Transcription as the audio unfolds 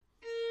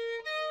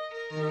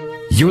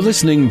You're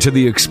listening to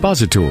the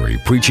expository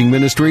preaching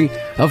ministry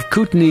of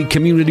Kootenai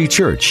Community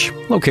Church,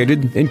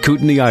 located in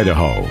Kootenai,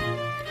 Idaho.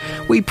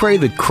 We pray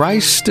that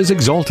Christ is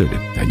exalted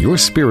and your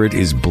spirit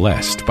is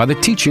blessed by the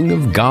teaching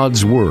of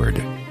God's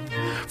Word.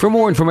 For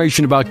more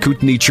information about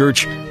Kootenai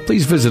Church,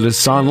 please visit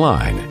us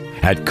online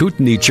at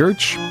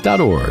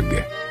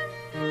kootenaichurch.org.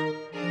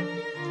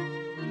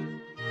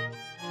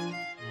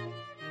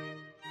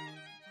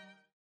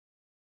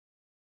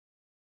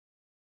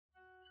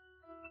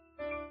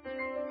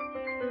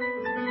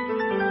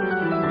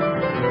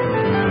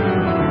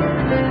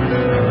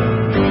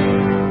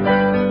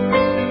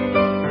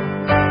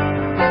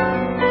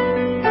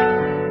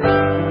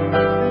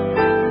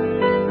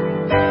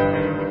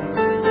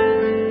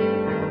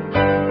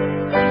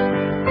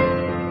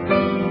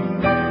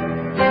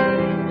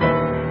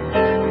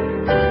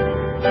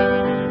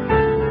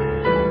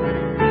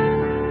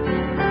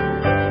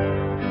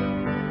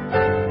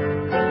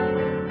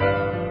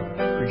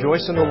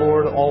 Rejoice in the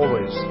Lord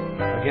always.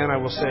 Again, I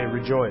will say,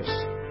 rejoice.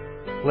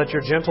 Let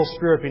your gentle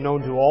spirit be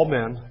known to all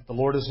men. The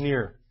Lord is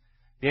near.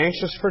 Be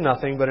anxious for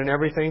nothing, but in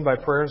everything by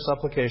prayer and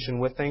supplication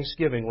with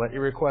thanksgiving let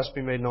your requests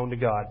be made known to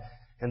God.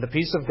 And the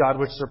peace of God,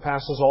 which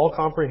surpasses all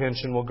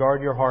comprehension, will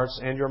guard your hearts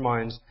and your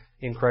minds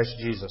in Christ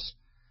Jesus.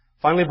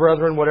 Finally,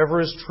 brethren,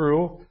 whatever is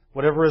true,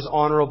 whatever is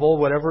honorable,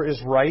 whatever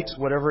is right,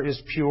 whatever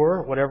is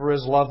pure, whatever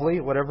is lovely,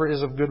 whatever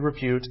is of good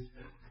repute,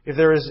 if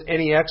there is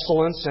any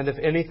excellence and if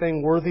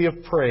anything worthy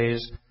of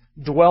praise,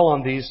 dwell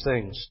on these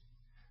things.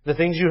 The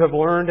things you have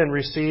learned and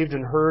received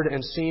and heard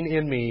and seen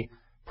in me,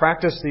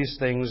 practice these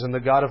things, and the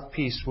God of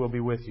peace will be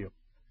with you.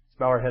 Let's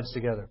bow our heads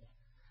together.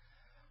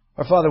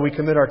 Our Father, we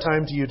commit our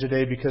time to you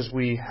today because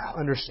we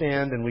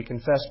understand and we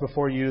confess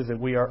before you that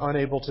we are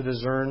unable to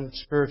discern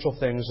spiritual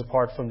things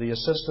apart from the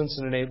assistance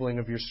and enabling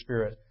of your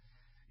Spirit.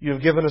 You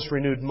have given us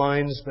renewed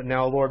minds, but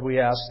now, Lord, we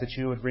ask that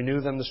you would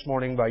renew them this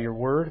morning by your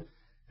word,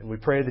 and we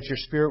pray that your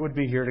Spirit would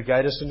be here to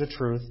guide us into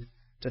truth,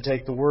 to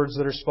take the words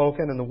that are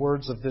spoken and the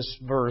words of this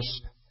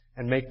verse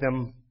and make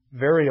them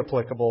very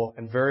applicable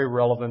and very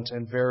relevant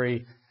and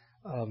very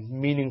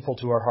meaningful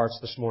to our hearts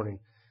this morning.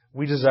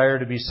 We desire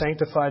to be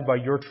sanctified by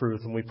your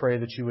truth, and we pray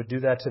that you would do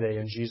that today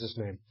in Jesus'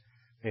 name.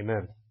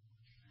 Amen.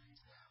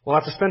 Well,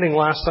 after spending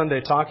last Sunday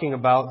talking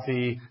about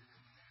the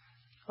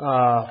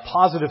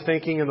positive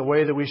thinking and the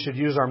way that we should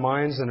use our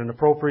minds and an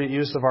appropriate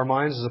use of our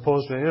minds as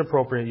opposed to an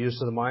inappropriate use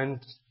of the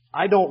mind,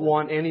 I don't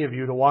want any of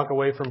you to walk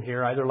away from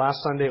here, either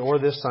last Sunday or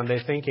this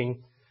Sunday,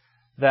 thinking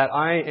that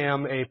I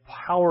am a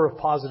power of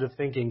positive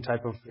thinking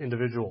type of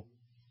individual.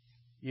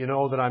 You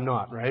know that I'm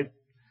not, right?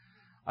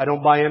 I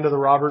don't buy into the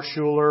Robert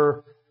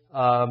Schuller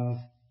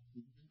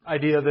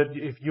idea that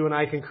if you and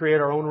I can create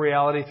our own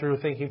reality through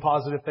thinking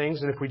positive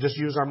things, and if we just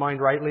use our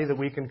mind rightly, that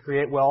we can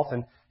create wealth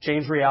and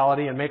change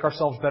reality and make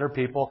ourselves better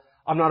people.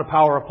 I'm not a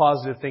power of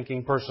positive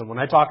thinking person. When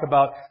I talk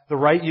about the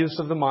right use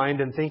of the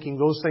mind and thinking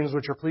those things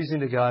which are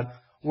pleasing to God,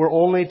 we're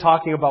only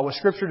talking about what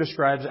Scripture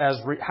describes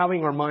as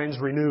having our minds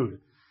renewed.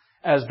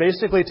 As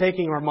basically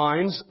taking our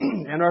minds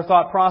and our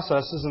thought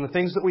processes and the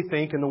things that we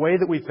think and the way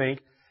that we think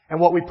and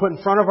what we put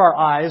in front of our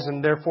eyes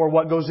and therefore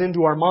what goes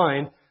into our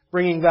mind,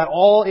 bringing that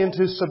all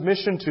into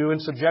submission to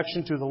and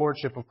subjection to the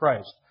Lordship of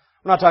Christ.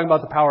 We're not talking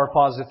about the power of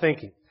positive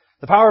thinking.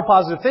 The power of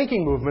positive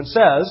thinking movement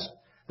says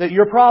that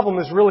your problem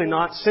is really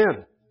not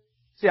sin.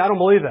 See, I don't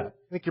believe that.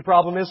 I think your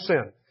problem is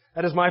sin.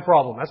 That is my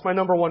problem. That's my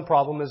number one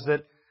problem, is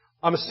that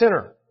I'm a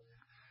sinner.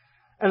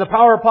 And the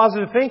power of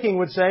positive thinking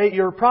would say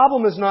your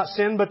problem is not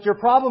sin, but your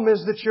problem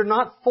is that you're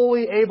not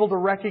fully able to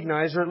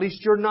recognize, or at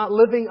least you're not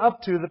living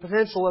up to the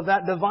potential of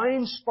that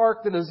divine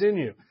spark that is in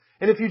you.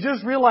 And if you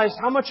just realized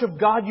how much of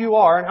God you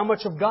are and how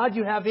much of God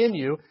you have in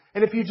you,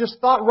 and if you just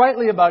thought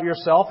rightly about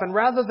yourself, and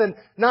rather than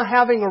not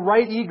having a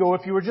right ego,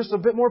 if you were just a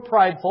bit more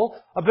prideful,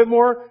 a bit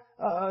more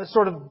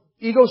sort of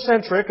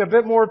egocentric, a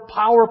bit more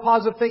power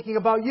positive thinking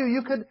about you,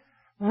 you could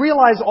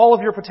realize all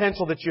of your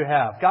potential that you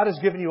have. God has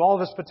given you all of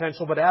His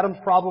potential, but Adam's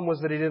problem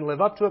was that he didn't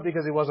live up to it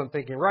because he wasn't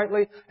thinking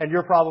rightly, and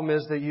your problem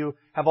is that you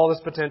have all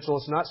this potential.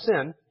 It's not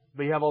sin,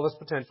 but you have all this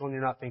potential and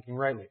you're not thinking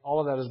rightly. All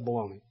of that is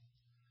baloney.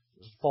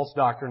 It's false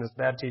doctrine. It's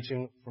bad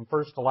teaching from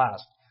first to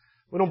last.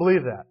 We don't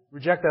believe that.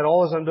 Reject that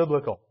all as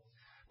unbiblical.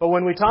 But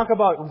when we talk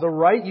about the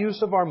right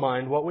use of our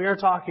mind, what we are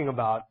talking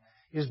about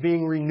is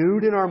being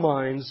renewed in our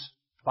minds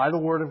by the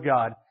Word of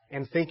God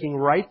and thinking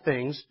right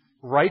things,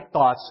 right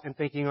thoughts, and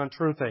thinking on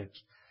true things.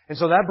 And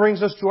so that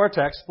brings us to our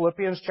text,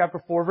 Philippians chapter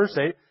 4, verse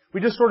 8.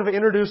 We just sort of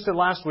introduced it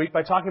last week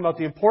by talking about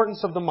the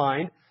importance of the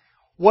mind,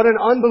 what an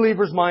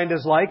unbeliever's mind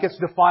is like. It's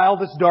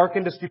defiled, it's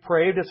darkened, it's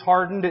depraved, it's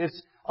hardened,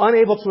 it's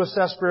unable to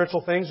assess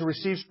spiritual things or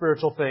receive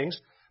spiritual things.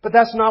 But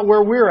that's not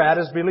where we're at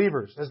as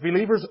believers. As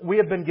believers, we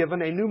have been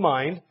given a new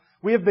mind.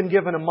 We have been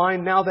given a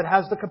mind now that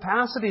has the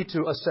capacity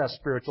to assess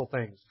spiritual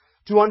things,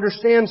 to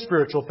understand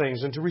spiritual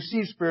things, and to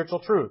receive spiritual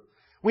truth.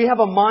 We have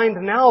a mind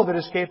now that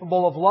is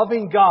capable of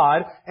loving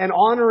God and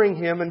honoring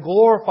Him and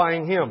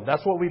glorifying Him.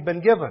 That's what we've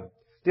been given.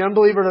 The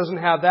unbeliever doesn't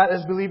have that.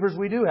 As believers,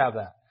 we do have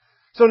that.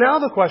 So now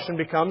the question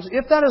becomes,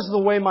 if that is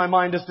the way my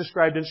mind is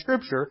described in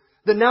Scripture,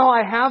 that now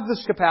I have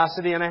this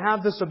capacity and I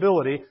have this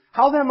ability,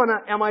 how then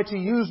am I to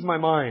use my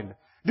mind?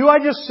 Do I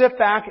just sit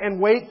back and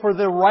wait for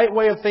the right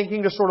way of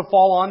thinking to sort of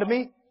fall onto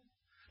me?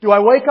 Do I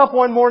wake up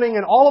one morning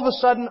and all of a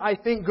sudden I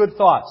think good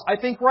thoughts? I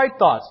think right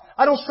thoughts.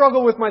 I don't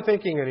struggle with my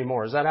thinking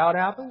anymore. Is that how it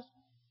happens?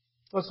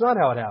 Well, it's not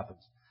how it happens.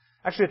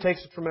 Actually, it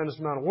takes a tremendous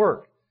amount of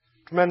work,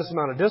 a tremendous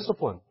amount of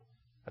discipline,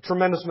 a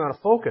tremendous amount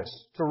of focus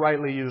to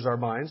rightly use our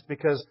minds,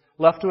 because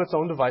left to its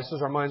own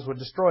devices, our minds would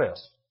destroy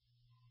us.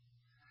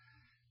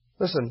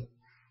 Listen,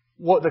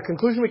 what the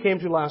conclusion we came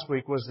to last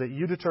week was that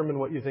you determine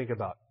what you think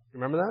about.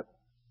 Remember that?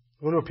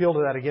 I'm going to appeal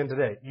to that again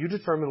today. You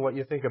determine what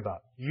you think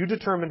about. You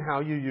determine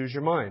how you use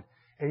your mind.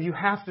 And you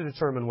have to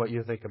determine what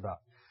you think about.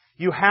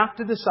 You have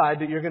to decide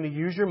that you're going to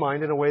use your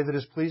mind in a way that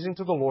is pleasing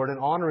to the Lord and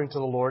honoring to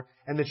the Lord,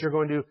 and that you're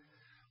going to,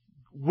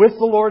 with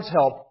the Lord's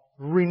help,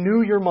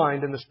 renew your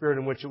mind in the spirit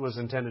in which it was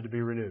intended to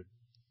be renewed.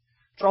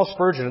 Charles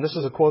Spurgeon, and this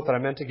is a quote that I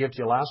meant to give to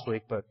you last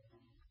week, but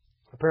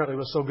apparently it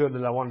was so good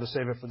that I wanted to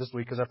save it for this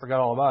week because I forgot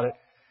all about it.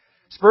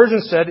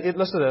 Spurgeon said,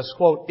 listen to this,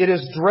 quote, "It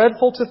is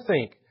dreadful to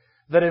think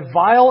that a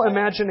vile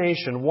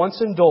imagination, once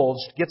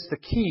indulged, gets the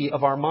key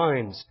of our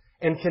minds,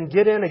 and can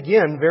get in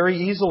again very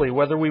easily,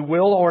 whether we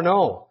will or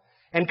no,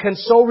 and can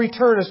so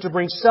return as to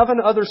bring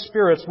 7 other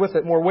spirits with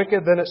it more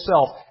wicked than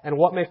itself, and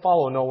what may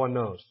follow no one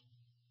knows."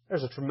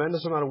 There's a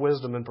tremendous amount of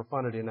wisdom and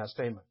profundity in that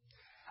statement.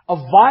 A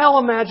vile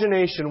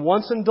imagination,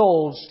 once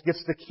indulged,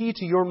 gets the key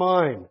to your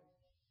mind.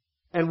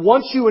 And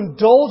once you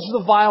indulge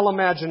the vile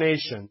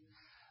imagination,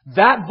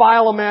 that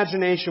vile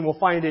imagination will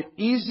find it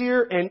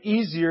easier and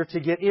easier to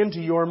get into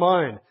your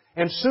mind.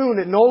 And soon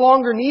it no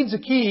longer needs a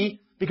key,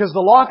 because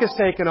the lock is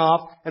taken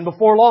off, and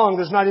before long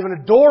there's not even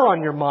a door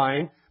on your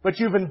mind, but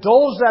you've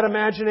indulged that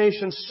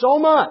imagination so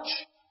much,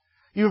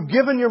 you've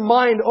given your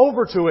mind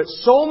over to it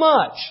so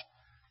much,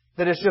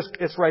 that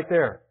it's right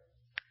there.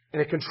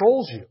 And it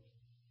controls you.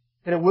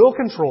 And it will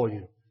control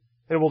you.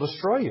 And it will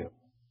destroy you.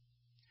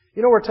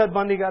 You know where Ted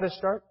Bundy got his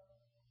start?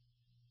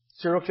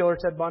 Serial killer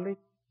Ted Bundy?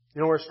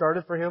 You know where it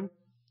started for him?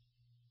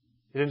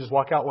 He didn't just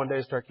walk out one day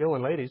and start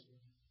killing ladies.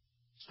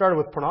 It started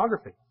with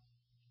pornography.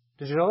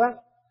 Did you know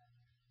that?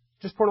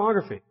 Just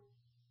pornography.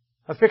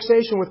 A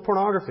fixation with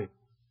pornography.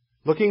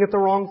 Looking at the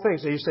wrong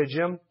things. And you say,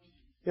 "Jim,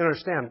 you don't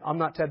understand. I'm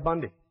not Ted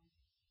Bundy.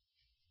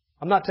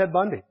 I'm not Ted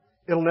Bundy.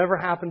 It'll never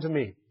happen to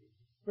me."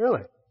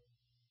 Really?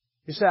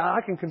 You say,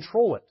 "I can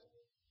control it."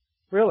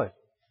 Really?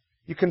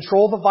 You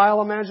control the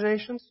vile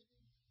imaginations?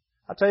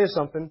 I'll tell you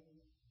something.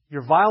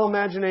 Your vile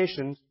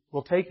imaginations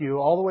will take you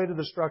all the way to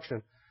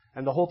destruction,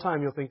 and the whole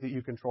time you'll think that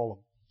you control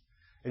them.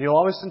 And you'll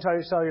always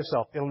tell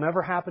yourself, "It'll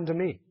never happen to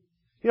me."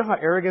 You know how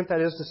arrogant that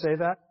is to say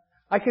that?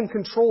 I can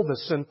control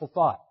this sinful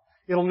thought.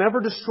 It'll never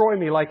destroy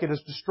me like it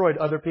has destroyed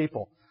other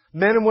people.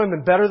 Men and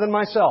women better than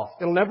myself.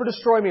 It'll never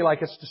destroy me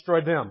like it's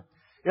destroyed them.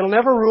 It'll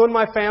never ruin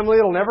my family.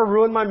 It'll never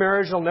ruin my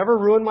marriage. It'll never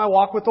ruin my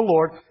walk with the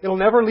Lord. It'll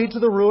never lead to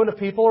the ruin of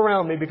people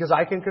around me because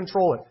I can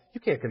control it.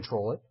 You can't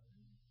control it.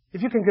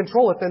 If you can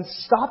control it, then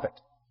stop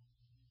it.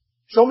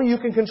 Show me you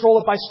can control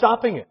it by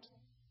stopping it.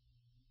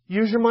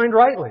 Use your mind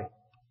rightly,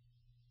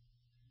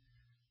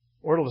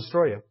 or it'll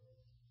destroy you.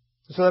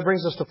 So that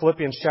brings us to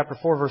Philippians chapter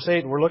 4, verse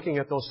 8. And we're looking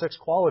at those 6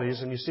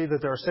 qualities, and you see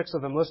that there are 6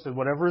 of them listed.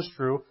 Whatever is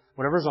true,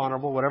 whatever is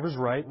honorable, whatever is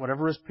right,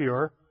 whatever is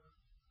pure,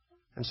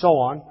 and so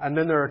on. And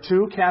then there are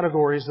 2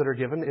 categories that are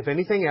given. If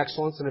anything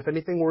excellence and if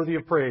anything worthy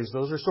of praise.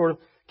 Those are sort of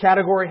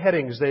category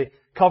headings. They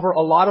cover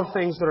a lot of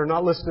things that are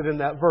not listed in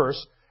that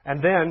verse.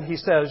 And then he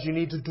says you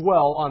need to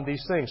dwell on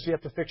these things. So you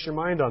have to fix your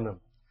mind on them.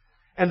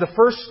 And the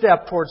first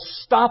step towards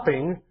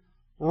stopping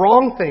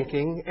wrong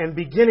thinking and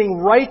beginning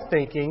right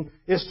thinking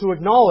is to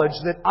acknowledge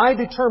that I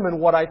determine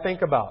what I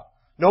think about.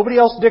 Nobody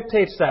else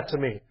dictates that to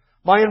me.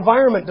 My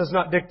environment does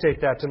not dictate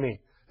that to me.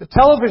 The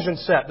television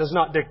set does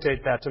not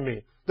dictate that to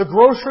me. The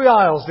grocery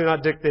aisles do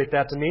not dictate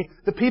that to me.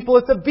 The people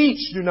at the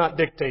beach do not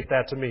dictate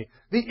that to me.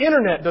 The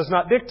internet does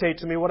not dictate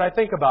to me what I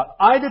think about.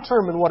 I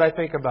determine what I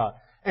think about.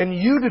 And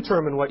you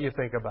determine what you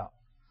think about.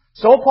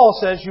 So Paul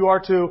says you are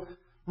to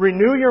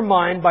renew your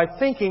mind by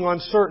thinking on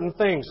certain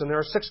things. And there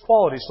are 6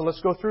 qualities, so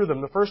let's go through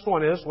them. The first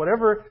one is,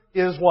 whatever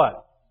is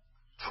what?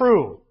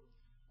 True.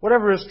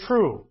 Whatever is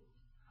true.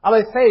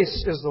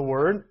 Aletheis is the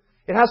word.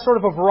 It has sort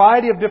of a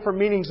variety of different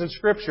meanings in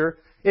Scripture.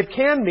 It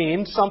can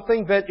mean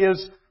something that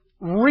is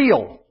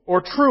real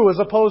or true as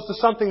opposed to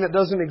something that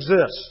doesn't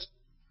exist.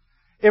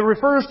 It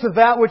refers to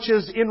that which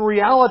is in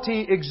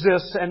reality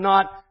exists and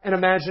not an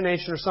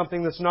imagination or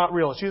something that's not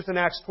real. It's used in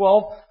Acts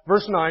 12,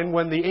 verse 9,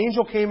 when the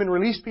angel came and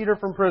released Peter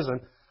from prison.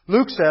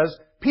 Luke says,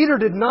 Peter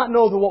did not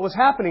know that what was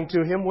happening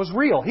to him was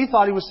real. He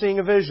thought he was seeing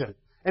a vision.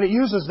 And it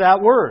uses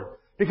that word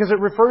because it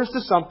refers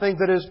to something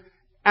that is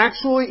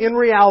actually in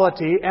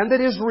reality and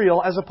that is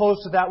real as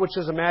opposed to that which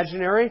is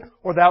imaginary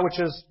or that which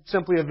is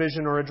simply a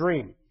vision or a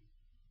dream.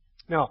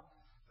 Now,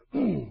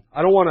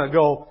 I don't want to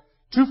go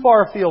too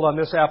far afield on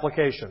this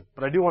application,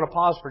 but I do want to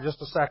pause for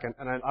just a second,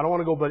 and I don't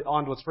want to go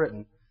beyond what's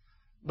written.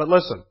 But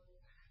listen,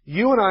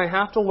 you and I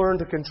have to learn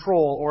to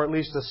control, or at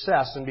least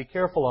assess and be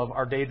careful of,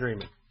 our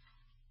daydreaming.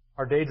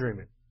 Our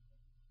daydreaming.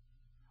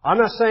 I'm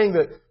not saying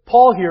that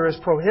Paul here is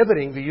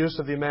prohibiting the use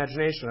of the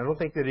imagination. I don't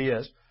think that he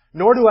is.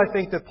 Nor do I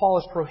think that Paul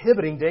is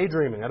prohibiting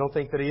daydreaming. I don't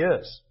think that he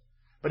is.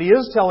 But he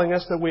is telling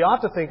us that we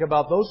ought to think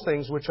about those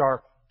things which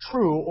are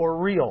true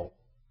or real.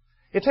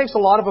 It takes a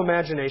lot of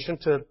imagination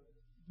to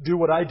do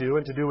what I do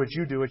and to do what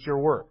you do at your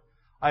work.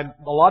 A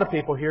lot of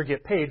people here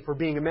get paid for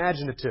being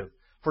imaginative,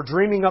 for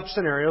dreaming up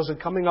scenarios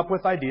and coming up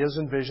with ideas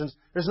and visions.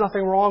 There's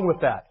nothing wrong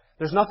with that.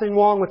 There's nothing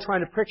wrong with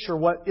trying to picture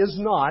what is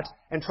not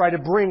and try to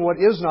bring what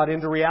is not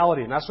into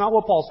reality. And that's not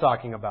what Paul's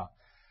talking about.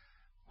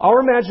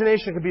 Our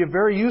imagination can be a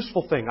very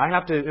useful thing. I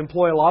have to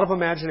employ a lot of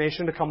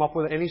imagination to come up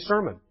with any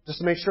sermon, just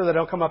to make sure that I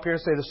don't come up here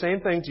and say the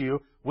same thing to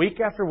you week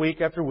after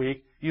week after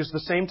week, use the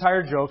same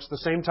tired jokes, the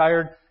same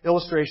tired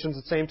illustrations,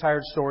 the same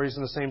tired stories,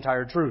 and the same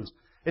tired truths.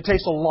 It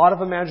takes a lot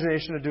of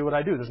imagination to do what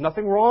I do. There's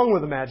nothing wrong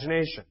with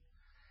imagination.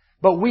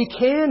 But we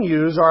can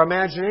use our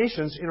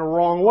imaginations in a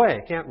wrong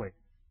way, can't we?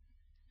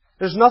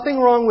 There's nothing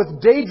wrong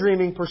with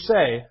daydreaming per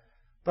se,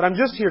 but I'm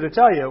just here to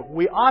tell you,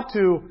 we ought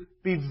to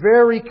be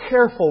very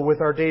careful with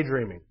our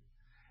daydreaming.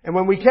 And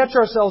when we catch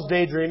ourselves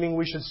daydreaming,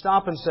 we should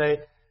stop and say,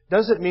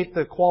 does it meet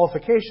the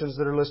qualifications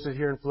that are listed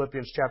here in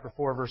Philippians chapter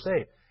 4, verse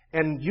 8?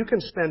 And you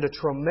can spend a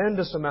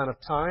tremendous amount of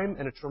time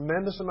and a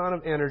tremendous amount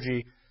of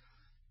energy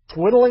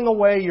twiddling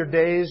away your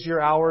days,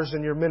 your hours,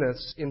 and your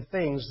minutes in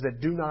things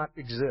that do not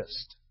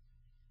exist.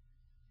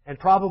 And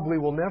probably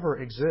will never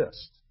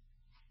exist.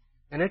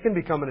 And it can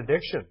become an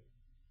addiction.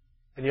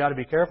 And you ought to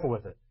be careful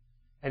with it.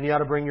 And you ought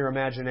to bring your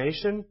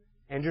imagination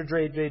and your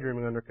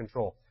daydreaming under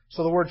control.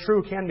 So the word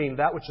true can mean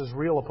that which is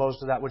real opposed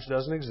to that which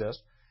doesn't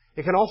exist.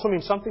 It can also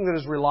mean something that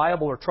is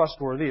reliable or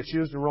trustworthy. It's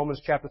used in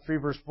Romans chapter 3,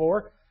 verse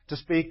 4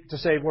 to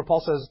say where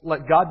Paul says,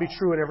 let God be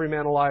true and every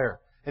man a liar.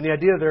 And the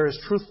idea there is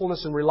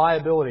truthfulness and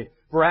reliability,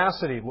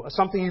 veracity,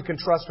 something you can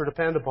trust or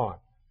depend upon.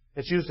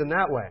 It's used in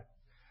that way.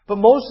 But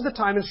most of the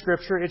time in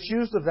Scripture, it's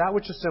used of that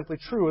which is simply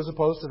true as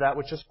opposed to that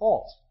which is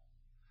false.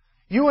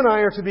 You and I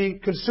are to be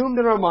consumed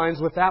in our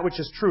minds with that which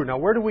is true. Now,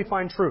 where do we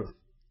find truth?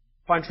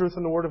 Find truth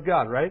in the Word of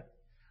God, right?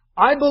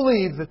 I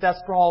believe that that's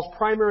Paul's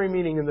primary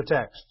meaning in the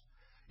text.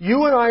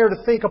 You and I are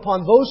to think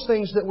upon those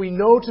things that we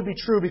know to be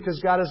true because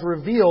God has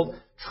revealed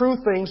true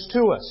things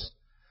to us.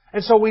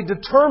 And so we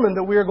determine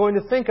that we are going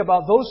to think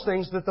about those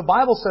things that the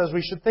Bible says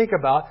we should think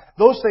about,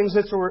 those things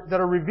that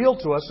are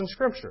revealed to us in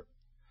Scripture.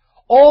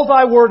 All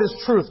Thy Word is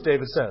truth,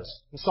 David says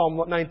in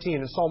Psalm 19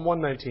 and Psalm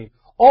 119.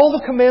 All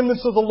the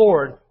commandments of the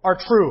Lord are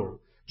true.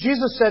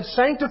 Jesus said,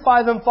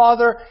 sanctify them,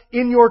 Father,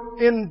 in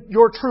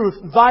your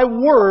truth. Thy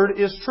Word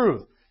is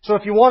truth. So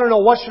if you want to know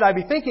what should I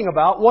be thinking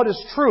about, what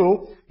is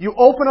true, you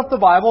open up the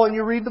Bible and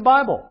you read the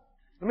Bible.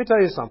 Let me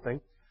tell you something.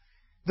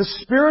 The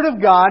Spirit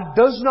of God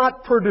does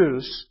not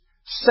produce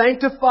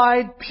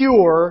sanctified,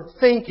 pure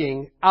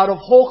thinking out of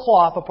whole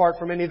cloth apart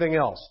from anything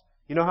else.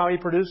 You know how He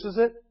produces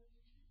it?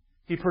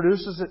 He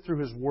produces it through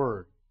His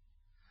Word.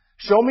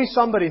 Show me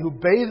somebody who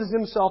bathes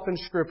himself in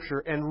Scripture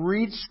and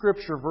reads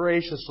Scripture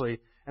voraciously,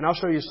 and I'll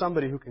show you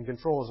somebody who can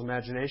control his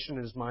imagination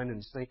and his mind and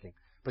his thinking.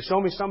 But show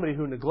me somebody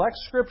who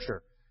neglects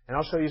Scripture, and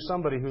I'll show you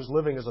somebody who's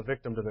living as a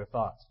victim to their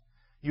thoughts.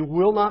 You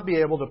will not be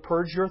able to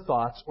purge your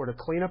thoughts or to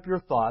clean up your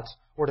thoughts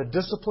or to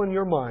discipline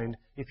your mind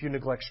if you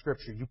neglect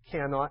Scripture. You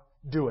cannot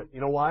do it. You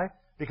know why?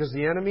 Because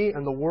the enemy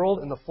and the world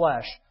and the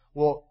flesh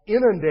will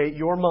inundate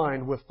your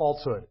mind with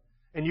falsehood.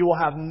 And you will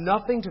have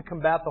nothing to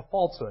combat the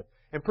falsehood.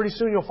 And pretty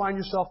soon you'll find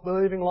yourself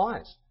believing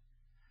lies.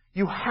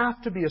 You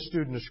have to be a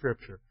student of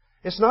Scripture.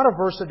 It's not a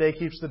verse a day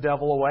keeps the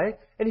devil away.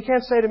 And you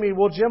can't say to me,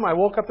 well, Jim, I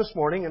woke up this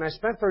morning and I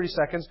spent 30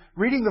 seconds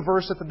reading the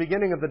verse at the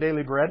beginning of the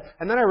Daily Bread,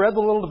 and then I read the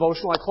little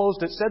devotional, I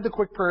closed it, said the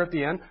quick prayer at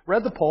the end,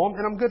 read the poem,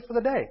 and I'm good for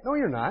the day. No,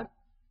 you're not.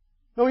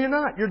 No, you're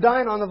not. You're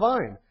dying on the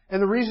vine.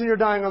 And the reason you're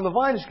dying on the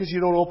vine is because you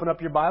don't open up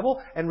your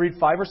Bible and read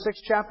 5 or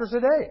 6 chapters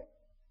a day,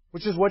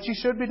 which is what you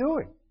should be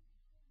doing.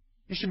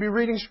 You should be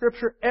reading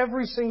Scripture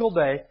every single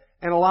day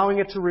and allowing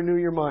it to renew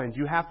your mind.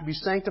 You have to be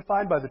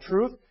sanctified by the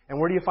truth. And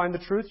where do you find the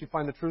truth? You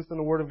find the truth in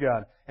the Word of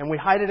God. And we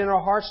hide it in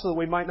our hearts so that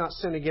we might not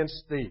sin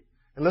against Thee.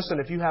 And listen,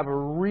 if you have a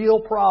real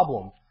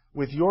problem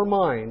with your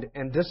mind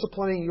and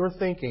disciplining your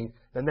thinking,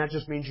 then that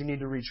just means you need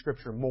to read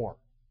Scripture more.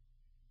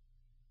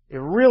 It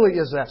really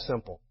is that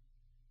simple.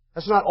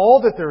 That's not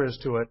all that there is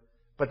to it,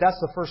 but that's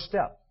the first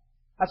step.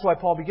 That's why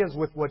Paul begins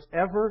with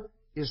whatever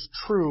is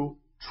true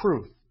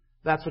truth.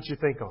 That's what you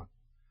think on.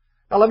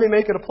 Now let me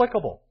make it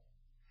applicable.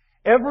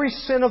 Every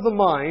sin of the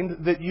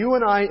mind that you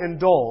and I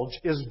indulge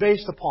is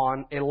based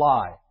upon a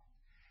lie.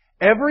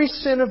 Every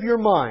sin of your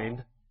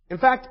mind, in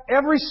fact,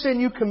 every sin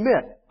you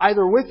commit,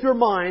 either with your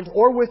mind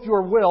or with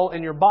your will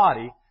and your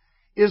body,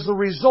 is the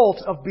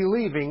result of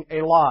believing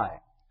a lie.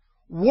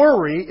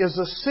 Worry is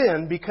a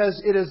sin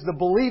because it is the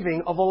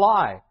believing of a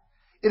lie.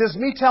 It is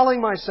me telling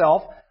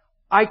myself,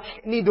 I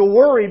need to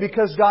worry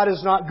because God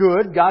is not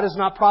good, God is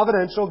not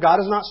providential,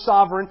 God is not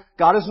sovereign,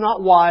 God is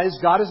not wise,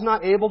 God is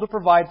not able to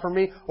provide for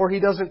me, or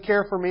He doesn't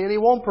care for me and He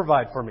won't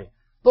provide for me.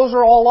 Those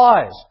are all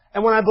lies.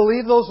 And when I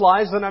believe those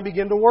lies, then I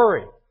begin to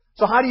worry.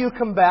 So how do you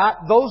combat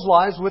those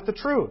lies with the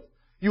truth?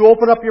 You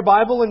open up your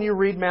Bible and you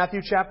read Matthew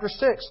chapter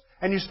 6,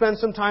 and you spend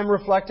some time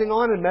reflecting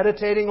on and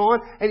meditating on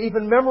and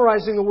even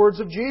memorizing the words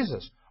of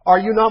Jesus. Are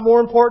you not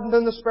more important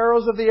than the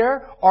sparrows of the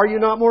air? Are you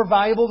not more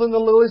valuable than the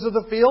lilies of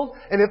the field?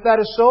 And if that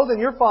is so, then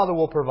your Father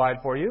will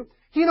provide for you.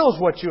 He knows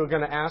what you are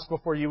going to ask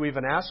before you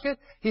even ask it.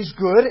 He's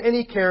good and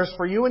He cares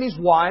for you and He's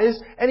wise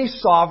and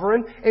He's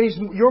sovereign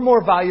and you're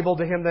more valuable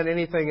to Him than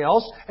anything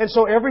else. And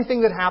so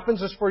everything that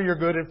happens is for your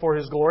good and for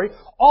His glory.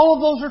 All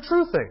of those are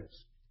true things.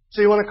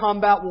 So you want to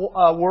combat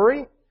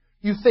worry?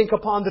 You think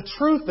upon the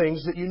true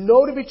things that you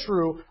know to be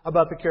true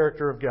about the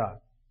character of God.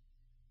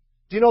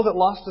 Do you know that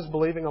lust is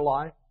believing a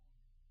lie?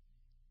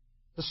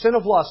 The sin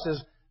of lust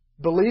is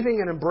believing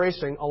and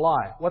embracing a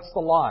lie. What's the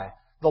lie?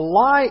 The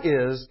lie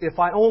is, if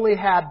I only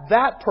had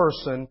that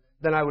person,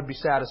 then I would be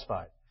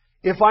satisfied.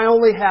 If I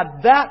only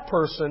had that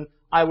person,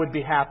 I would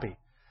be happy.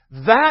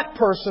 That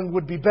person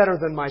would be better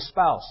than my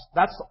spouse.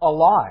 That's a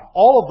lie.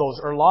 All of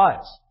those are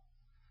lies.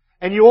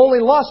 And you only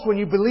lust when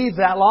you believe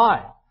that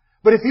lie.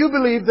 But if you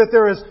believe that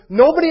there is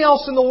nobody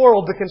else in the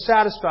world that can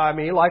satisfy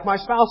me, like my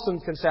spouse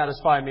can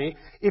satisfy me,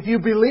 if you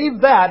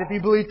believe that, if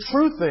you believe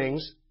true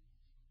things,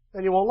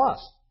 then you won't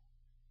lust.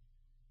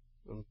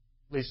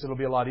 At least it'll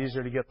be a lot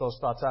easier to get those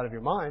thoughts out of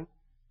your mind,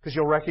 because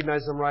you'll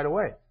recognize them right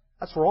away.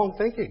 That's wrong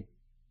thinking.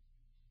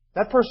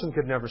 That person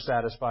could never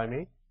satisfy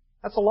me.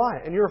 That's a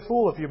lie. And you're a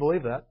fool if you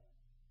believe that.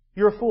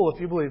 You're a fool if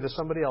you believe that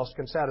somebody else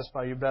can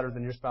satisfy you better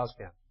than your spouse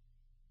can.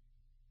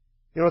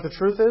 You know what the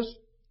truth is?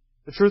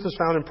 The truth is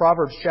found in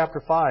Proverbs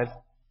chapter 5.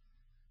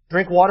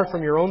 Drink water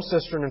from your own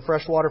cistern and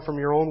fresh water from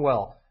your own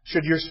well.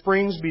 Should your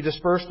springs be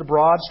dispersed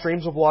abroad,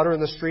 streams of water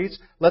in the streets,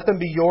 let them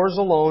be yours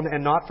alone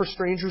and not for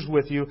strangers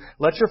with you.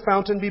 Let your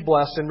fountain be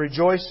blessed and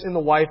rejoice in the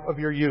wife of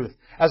your youth.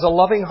 As a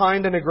loving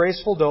hind and a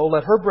graceful doe,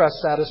 let her breast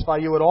satisfy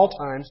you at all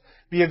times.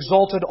 Be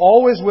exalted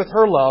always with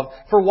her love.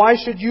 For why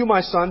should you,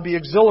 my son, be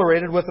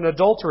exhilarated with an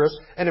adulteress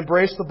and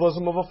embrace the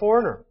bosom of a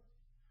foreigner?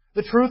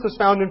 The truth is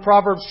found in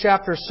Proverbs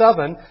chapter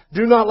 7.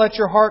 Do not let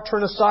your heart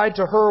turn aside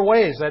to her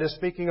ways. That is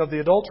speaking of the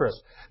adulteress.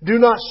 Do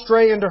not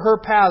stray into her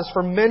paths,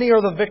 for many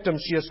are the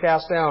victims she has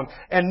cast down,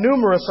 and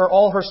numerous are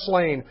all her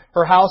slain.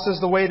 Her house is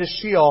the way to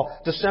Sheol,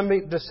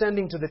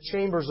 descending to the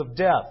chambers of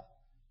death.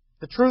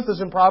 The truth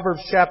is in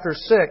Proverbs chapter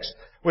 6,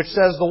 which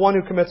says the one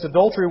who commits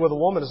adultery with a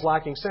woman is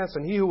lacking sense,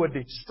 and he who would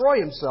destroy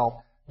himself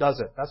does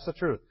it. That's the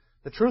truth.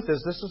 The truth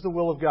is, this is the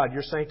will of God,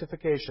 your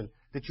sanctification,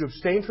 that you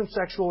abstain from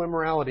sexual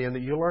immorality and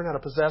that you learn how to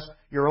possess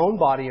your own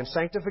body in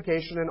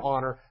sanctification and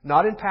honor,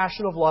 not in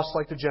passion of lust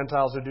like the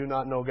Gentiles who do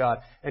not know God.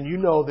 And you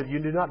know that you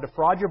do not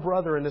defraud your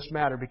brother in this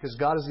matter because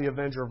God is the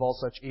avenger of all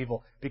such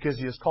evil, because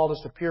He has called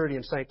us to purity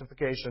and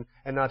sanctification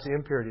and not to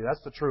impurity.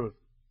 That's the truth.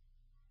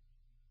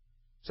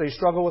 So you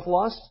struggle with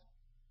lust?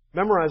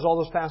 Memorize all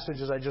those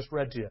passages I just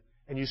read to you,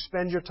 and you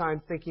spend your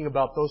time thinking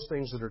about those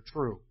things that are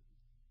true.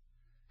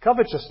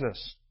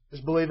 Covetousness is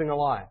believing a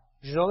lie.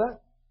 Did you know that?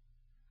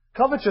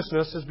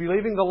 Covetousness is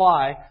believing the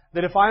lie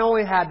that if I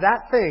only had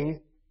that thing,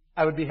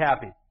 I would be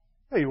happy.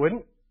 No, you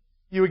wouldn't.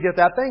 You would get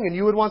that thing and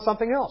you would want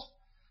something else.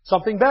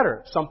 Something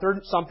better.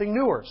 Something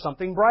newer.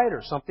 Something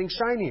brighter. Something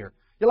shinier.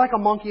 You're like a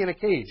monkey in a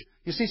cage.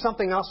 You see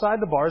something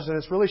outside the bars and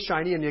it's really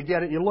shiny and you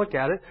get it, you look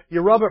at it,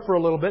 you rub it for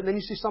a little bit, and then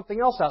you see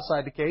something else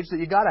outside the cage that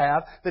you gotta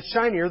have that's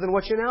shinier than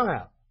what you now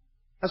have.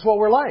 That's what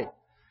we're like.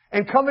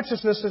 And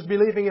covetousness is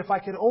believing if I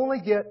can only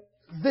get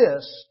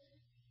this,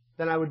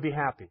 then I would be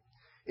happy.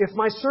 If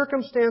my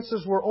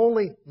circumstances were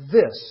only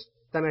this,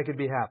 then I could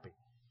be happy.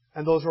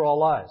 And those are all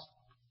lies.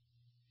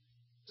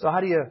 So how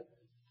do you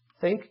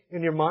think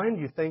in your mind?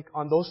 You think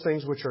on those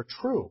things which are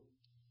true.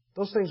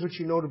 Those things which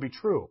you know to be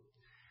true.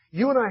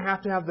 You and I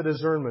have to have the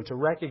discernment to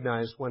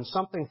recognize when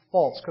something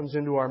false comes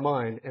into our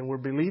mind and we're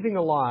believing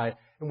a lie,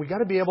 and we've got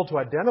to be able to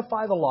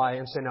identify the lie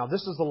and say, now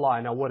this is the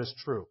lie, now what is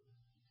true?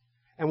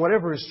 And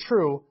whatever is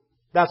true,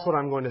 that's what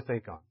I'm going to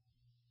think on.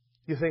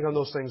 You think on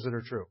those things that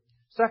are true.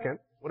 Second,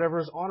 whatever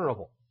is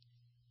honorable.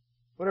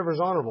 Whatever is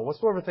honorable.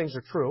 Whatsoever things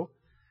are true,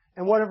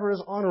 and whatever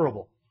is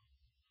honorable.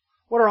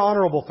 What are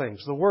honorable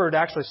things? The word,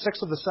 actually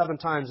 6 of the 7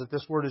 times that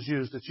this word is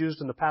used, it's used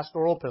in the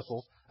pastoral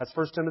epistles. That's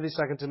 1 Timothy,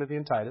 2 Timothy,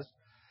 and Titus.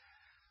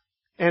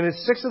 And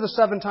it's 6 of the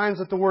 7 times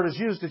that the word is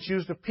used, it's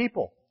used of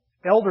people.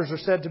 Elders are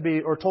said to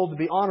be, or told to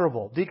be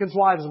honorable. Deacons'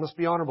 wives must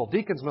be honorable.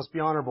 Deacons must be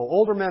honorable.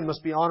 Older men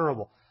must be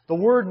honorable. The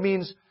word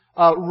means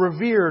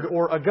revered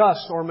or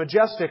august or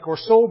majestic or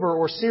sober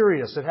or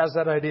serious. It has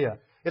that idea.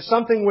 It's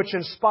something which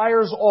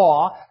inspires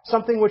awe,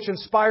 something which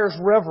inspires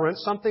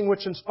reverence, something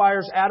which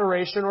inspires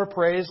adoration or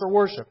praise or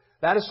worship.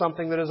 That is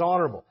something that is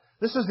honorable.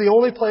 This is the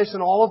only place in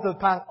all of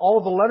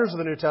the letters of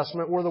the New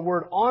Testament where the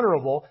word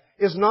honorable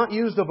is not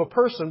used of a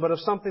person, but of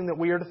something that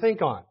we are to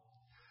think on.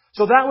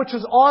 So that which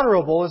is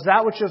honorable is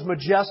that which is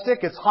majestic,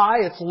 it's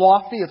high, it's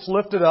lofty, it's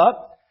lifted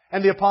up.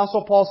 And the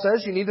Apostle Paul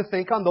says you need to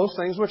think on those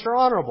things which are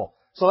honorable.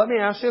 So let me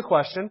ask you a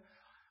question.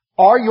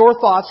 Are your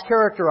thoughts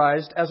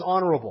characterized as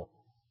honorable?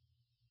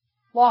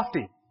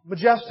 Lofty,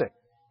 majestic,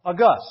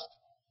 august.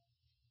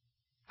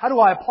 How do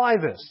I apply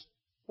this?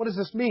 What does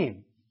this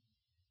mean?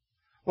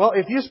 Well,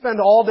 if you spend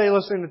all day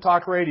listening to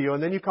talk radio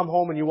and then you come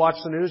home and you watch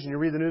the news and you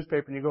read the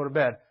newspaper and you go to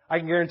bed, I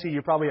can guarantee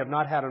you probably have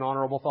not had an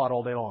honorable thought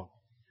all day long.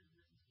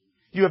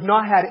 You have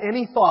not had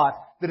any thought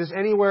that is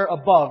anywhere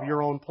above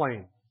your own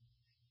plane.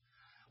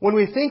 When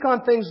we think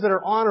on things that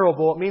are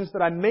honorable, it means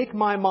that I make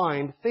my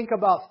mind think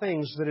about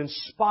things that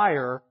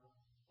inspire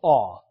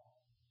awe.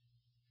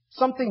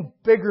 Something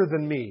bigger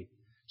than me.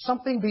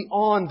 Something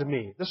beyond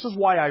me. This is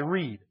why I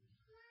read.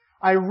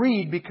 I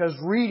read because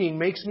reading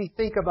makes me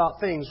think about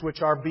things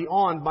which are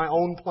beyond my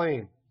own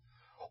plane.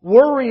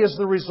 Worry is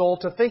the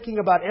result of thinking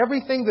about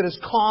everything that is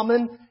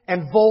common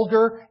and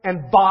vulgar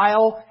and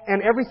vile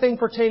and everything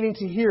pertaining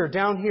to here,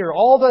 down here.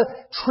 All the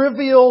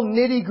trivial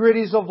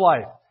nitty-gritties of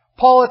life.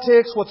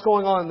 Politics, what's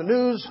going on in the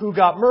news, who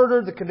got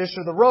murdered, the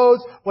condition of the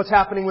roads, what's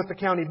happening with the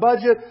county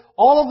budget.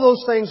 All of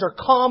those things are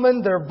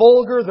common, they're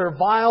vulgar, they're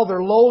vile,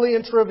 they're lowly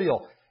and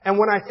trivial. And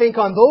when I think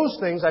on those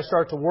things, I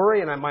start to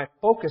worry and my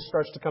focus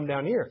starts to come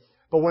down here.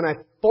 But when I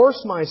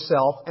force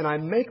myself and I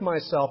make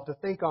myself to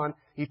think on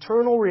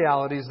eternal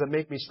realities that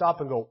make me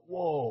stop and go,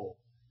 whoa,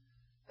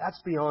 that's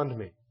beyond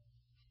me.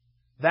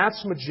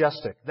 That's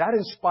majestic. That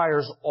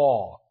inspires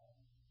awe.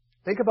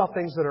 Think about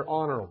things that are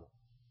honorable.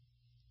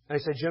 And I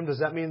say, Jim, does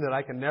that mean that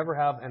I can never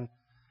have a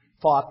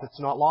thought that's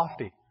not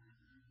lofty?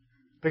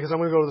 Because I'm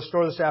going to go to the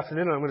store this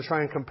afternoon and I'm going to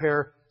try and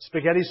compare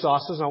spaghetti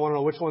sauces and I want to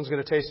know which one's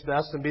going to taste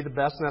best and be the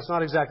best, and that's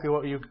not exactly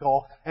what you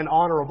call an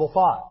honorable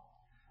thought.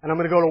 And I'm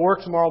going to go to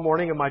work tomorrow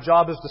morning and my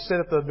job is to sit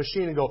at the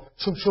machine and go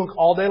chunk chunk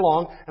all day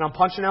long and I'm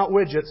punching out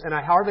widgets and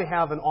I hardly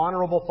have an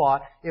honorable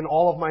thought in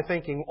all of my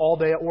thinking all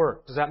day at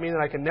work. Does that mean that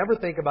I can never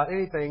think about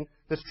anything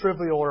that's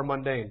trivial or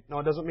mundane? No,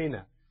 it doesn't mean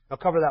that. I'll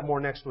cover that more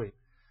next week.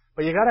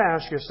 But you got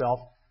to ask yourself,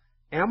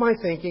 am I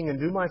thinking and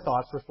do my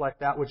thoughts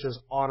reflect that which is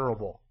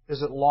honorable?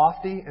 Is it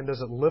lofty and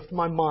does it lift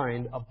my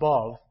mind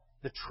above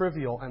the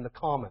trivial and the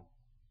common?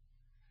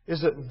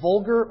 Is it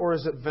vulgar or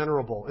is it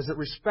venerable? Is it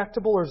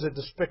respectable or is it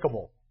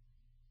despicable?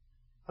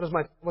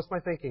 What's my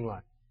thinking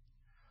like?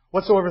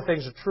 Whatsoever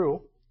things are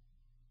true,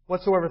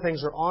 whatsoever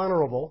things are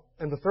honorable,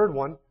 and the third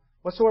one,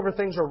 whatsoever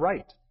things are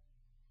right.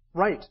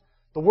 Right.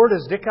 The word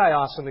is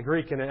dikaios in the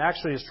Greek, and it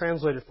actually is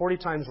translated 40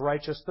 times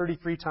righteous,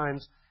 33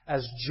 times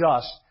as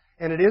just.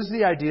 And it is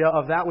the idea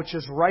of that which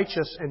is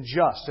righteous and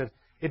just.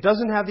 It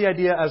doesn't have the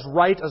idea as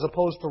right as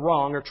opposed to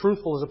wrong, or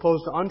truthful as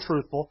opposed to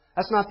untruthful.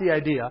 That's not the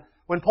idea.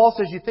 When Paul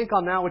says you think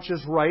on that which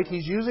is right,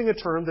 he's using a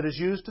term that is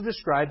used to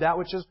describe that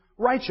which is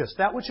righteous,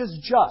 that which is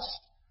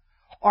just.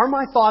 Are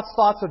my thoughts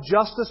thoughts of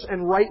justice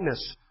and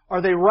rightness?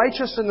 Are they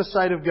righteous in the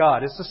sight of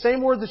God? It's the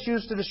same word that's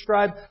used to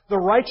describe the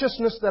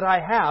righteousness that I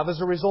have as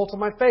a result of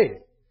my faith.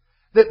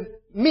 That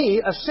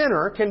me, a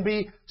sinner, can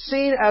be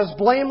seen as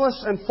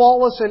blameless and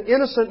faultless and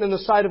innocent in the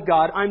sight of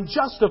God. I'm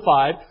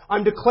justified.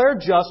 I'm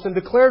declared just and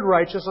declared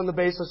righteous on the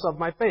basis of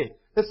my faith.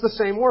 It's the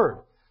same word.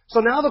 So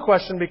now the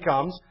question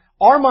becomes,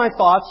 are my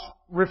thoughts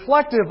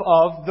reflective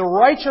of the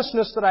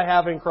righteousness that I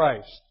have in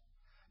Christ?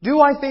 Do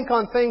I think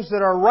on things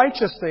that are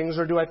righteous things,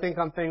 or do I think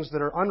on things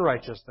that are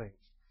unrighteous things?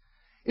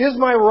 Is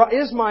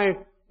my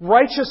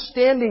righteous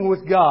standing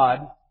with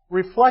God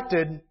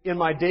reflected in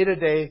my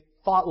day-to-day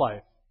thought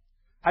life?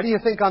 How do you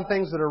think on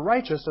things that are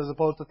righteous as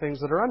opposed to things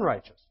that are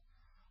unrighteous?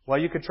 Well,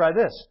 you could try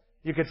this.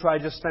 You could try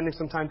just spending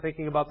some time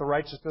thinking about the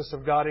righteousness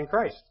of God in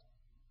Christ.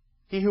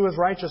 He who is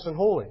righteous and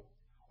holy.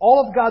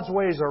 All of God's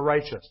ways are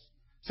righteous.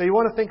 So you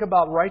want to think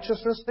about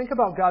righteousness? Think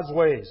about God's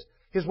ways.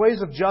 His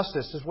ways of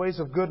justice, His ways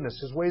of goodness,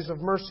 His ways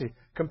of mercy,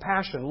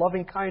 compassion,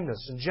 loving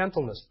kindness, and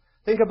gentleness.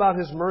 Think about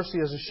His mercy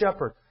as a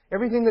shepherd.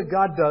 Everything that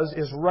God does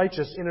is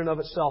righteous in and of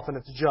itself, and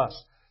it's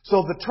just.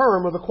 So the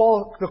term, or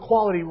the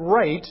quality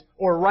right,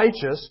 or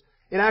righteous,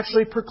 it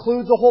actually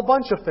precludes a whole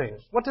bunch of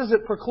things. What does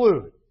it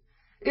preclude?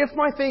 If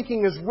my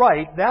thinking is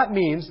right, that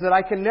means that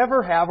I can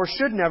never have, or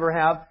should never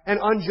have, an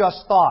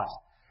unjust thought.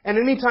 And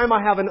anytime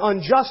I have an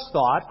unjust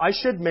thought, I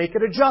should make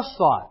it a just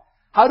thought.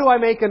 How do I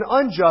make an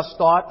unjust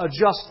thought a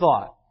just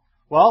thought?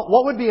 Well,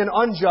 what would be an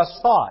unjust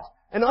thought?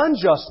 An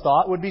unjust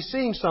thought would be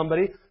seeing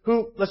somebody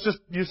who, let's just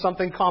use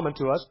something common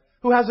to us,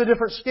 who has a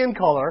different skin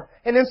color,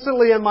 and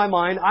instantly in my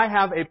mind I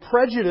have a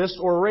prejudiced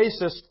or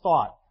racist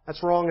thought.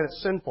 That's wrong and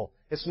it's sinful.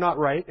 It's not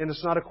right, and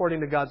it's not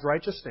according to God's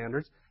righteous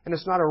standards, and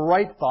it's not a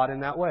right thought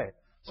in that way.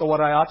 So what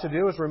I ought to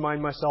do is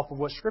remind myself of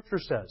what Scripture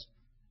says.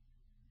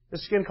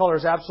 His skin color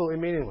is absolutely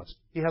meaningless.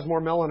 He has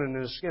more melanin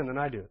in his skin than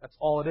I do. That's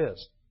all it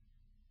is.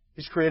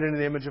 He's created in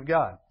the image of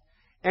God.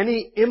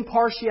 Any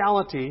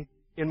impartiality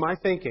in my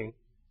thinking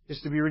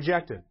is to be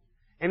rejected.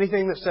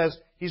 Anything that says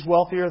he's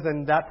wealthier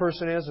than that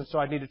person is, and so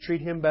I need to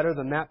treat him better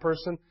than that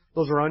person,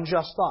 those are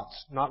unjust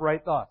thoughts, not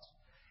right thoughts.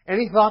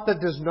 Any thought that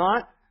does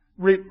not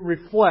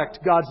reflect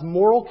God's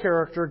moral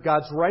character,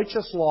 God's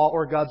righteous law,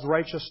 or God's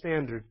righteous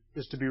standard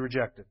is to be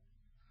rejected.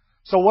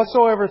 So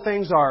whatsoever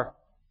things are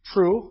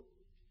true,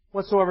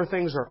 whatsoever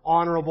things are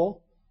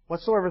honorable,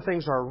 whatsoever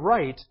things are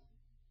right,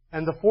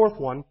 and the fourth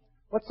one,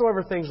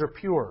 whatsoever things are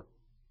pure.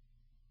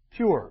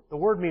 Pure. The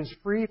word means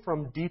free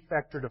from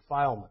defect or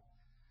defilement.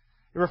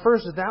 It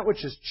refers to that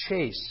which is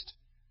chaste,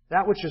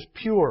 that which is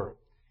pure.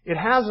 It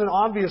has an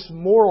obvious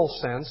moral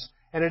sense,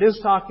 And it is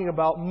talking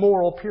about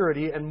moral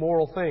purity and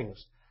moral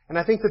things. And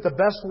I think that the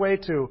best way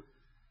to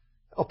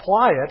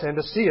apply it and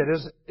to see it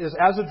is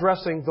as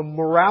addressing the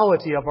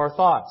morality of our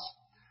thoughts.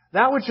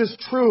 That which is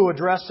true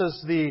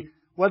addresses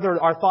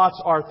whether our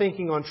thoughts are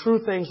thinking on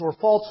true things or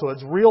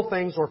falsehoods, real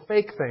things or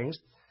fake things.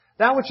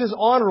 That which is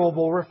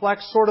honorable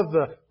reflects sort of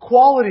the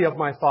quality of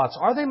my thoughts.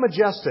 Are they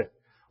majestic?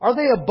 Are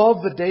they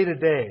above the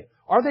day-to-day?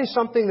 Are they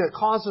something that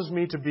causes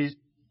me to be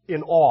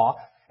in awe?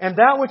 And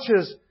that which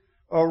is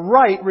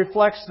right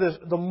reflects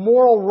the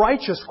moral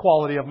righteous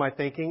quality of my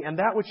thinking, and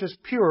that which is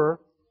pure,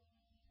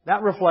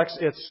 that reflects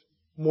its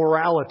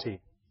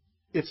morality.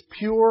 Its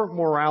pure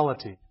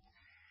morality.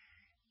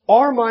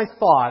 Are my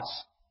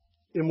thoughts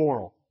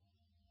immoral?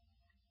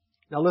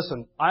 Now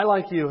listen, I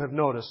like you have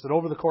noticed that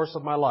over the course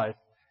of my life,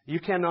 you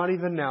cannot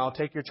even now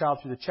take your child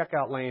through the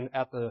checkout lane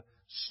at the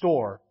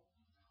store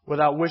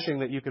without wishing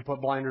that you could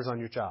put blinders on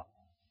your child.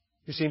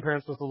 You've seen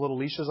parents with the little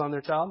leashes on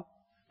their child?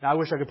 Now I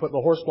wish I could put the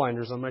horse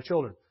blinders on my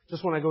children.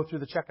 Just when I go through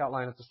the checkout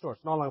line at the store.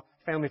 It's not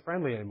family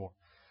friendly anymore.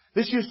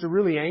 This used to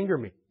really anger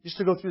me. I used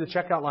to go through the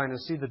checkout line and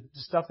see the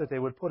stuff that they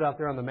would put out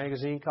there on the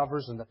magazine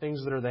covers and the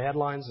things that are the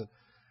headlines. And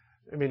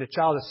I mean, a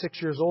child that's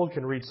 6 years old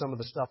can read some of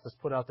the stuff that's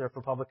put out there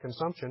for public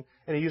consumption.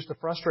 And it used to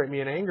frustrate me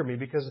and anger me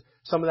because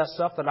some of that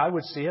stuff that I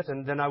would see it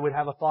and then I would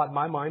have a thought in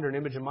my mind or an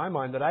image in my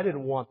mind that I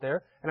didn't want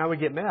there and I would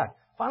get mad.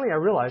 Finally, I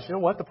realized, you know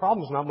what? The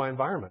problem is not my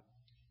environment.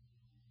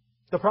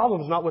 The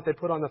problem is not what they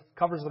put on the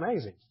covers of the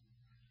magazines.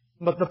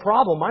 But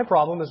my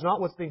problem is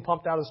not what's being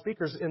pumped out of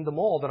speakers in the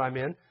mall that I'm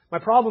in. My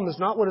problem is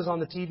not what is on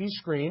the TV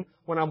screen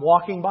when I'm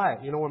walking by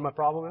it. You know what my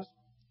problem is?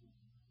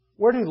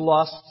 Where do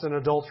lusts and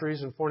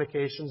adulteries and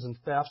fornications and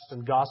thefts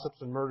and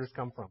gossips and murders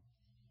come from?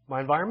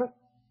 My environment?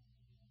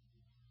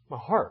 My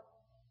heart.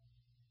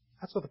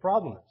 That's what the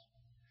problem is.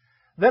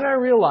 Then I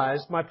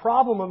realized my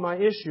problem and my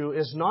issue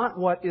is not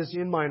what is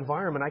in my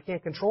environment. I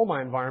can't control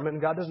my environment,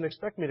 and God doesn't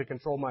expect me to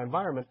control my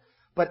environment.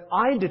 But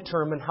I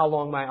determine how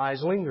long my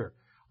eyes linger.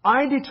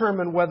 I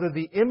determine whether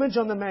the image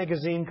on the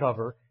magazine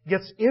cover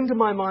gets into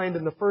my mind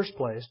in the first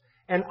place,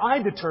 and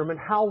I determine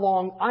how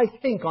long I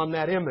think on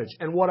that image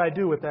and what I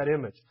do with that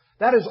image.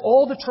 That is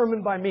all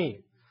determined by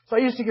me. So I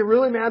used to get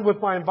really mad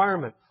with my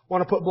environment.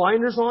 Want to put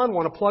blinders on,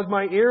 want to plug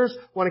my ears,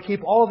 want to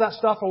keep all of that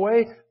stuff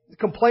away,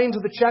 complain to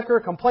the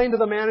checker, complain to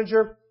the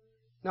manager.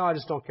 No, I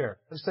just don't care.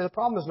 I just say the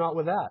problem is not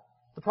with that.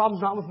 The problem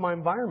is not with my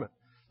environment.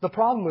 The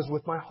problem is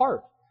with my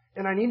heart.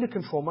 And I need to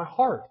control my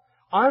heart.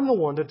 I'm the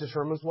one that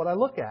determines what I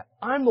look at.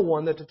 I'm the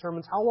one that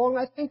determines how long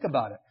I think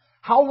about it.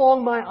 How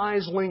long my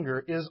eyes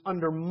linger is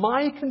under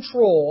my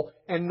control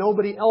and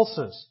nobody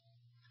else's.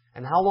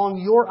 And how long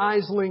your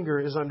eyes linger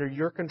is under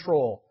your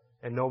control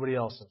and nobody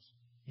else's.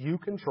 You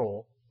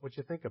control what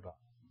you think about.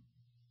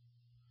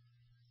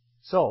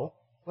 So,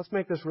 let's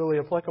make this really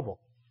applicable.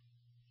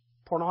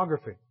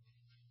 Pornography.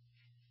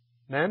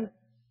 Men,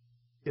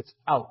 it's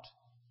out.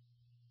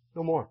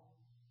 No more.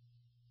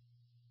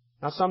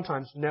 Now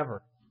sometimes,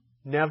 never.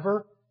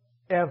 Never,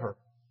 ever,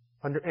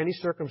 under any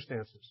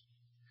circumstances.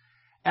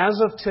 As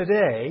of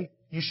today,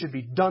 you should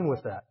be done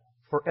with that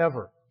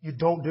forever. You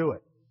don't do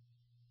it.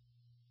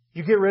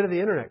 You get rid of the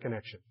internet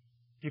connection.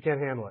 You can't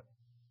handle it.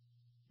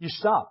 You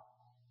stop.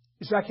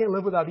 You say, I can't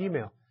live without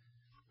email.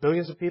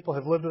 Billions of people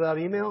have lived without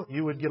email.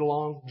 You would get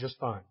along just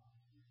fine.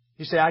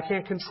 You say, I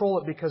can't control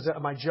it because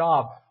at my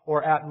job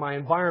or at my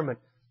environment.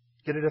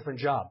 Get a different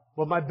job.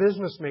 Well, my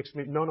business makes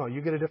me... No, you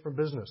get a different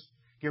business.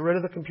 Get rid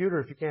of the computer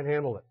if you can't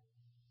handle it.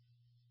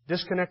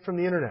 Disconnect from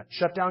the internet.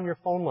 Shut down your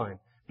phone line.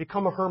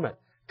 Become a hermit.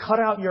 Cut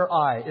out your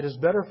eye. It is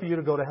better for you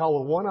to go to hell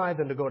with one eye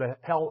than to go to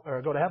hell,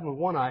 or go to heaven with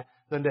one eye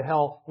than to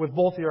hell with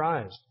both your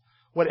eyes.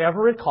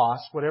 Whatever it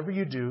costs, whatever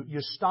you do, you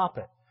stop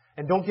it.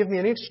 And don't give me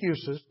any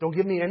excuses. Don't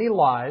give me any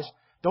lies.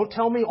 Don't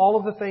tell me all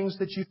of the things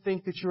that you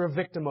think that you're a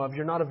victim of.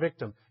 You're not a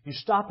victim. You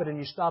stop it and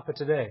you stop it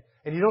today.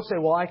 And you don't say,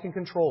 well, I can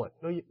control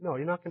it. No,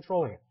 you're not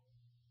controlling it.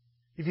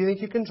 If you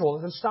think you control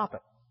it, then stop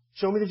it.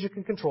 Show me that you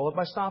can control it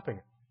by stopping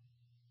it.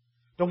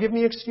 Don't give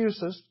me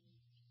excuses.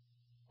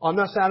 I'm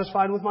not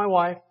satisfied with my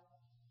wife.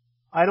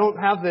 I don't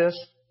have this.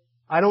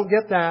 I don't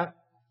get that.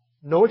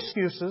 No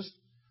excuses.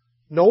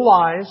 No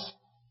lies.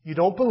 You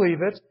don't believe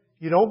it.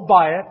 You don't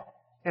buy it.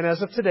 And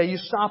as of today, you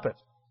stop it.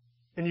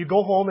 And you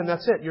go home and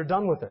that's it. You're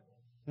done with it.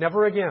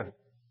 Never again.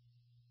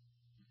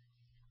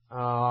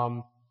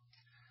 No,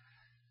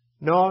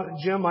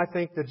 Jim, I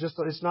think that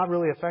it's not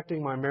really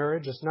affecting my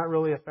marriage. It's not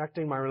really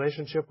affecting my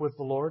relationship with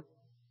the Lord.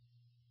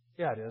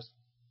 Yeah, it is.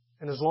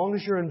 And as long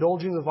as you're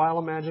indulging the vile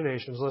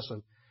imaginations,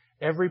 listen,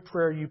 every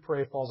prayer you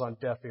pray falls on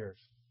deaf ears.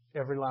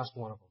 Every last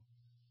one of them.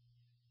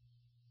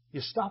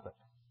 You stop it.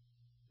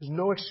 There's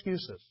no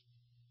excuses.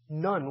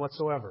 None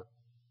whatsoever.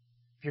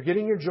 If you're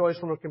getting your joys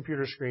from a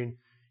computer screen,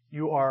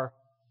 you are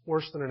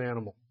worse than an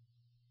animal.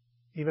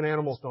 Even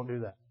animals don't do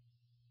that.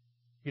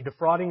 You're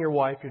defrauding your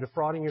wife. You're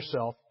defrauding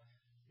yourself.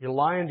 You're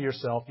lying to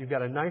yourself. You've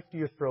got a knife to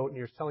your throat and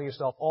you're telling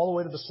yourself all the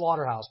way to the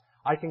slaughterhouse,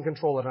 I can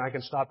control it and I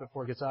can stop it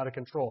before it gets out of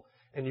control.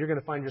 And you're going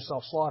to find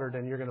yourself slaughtered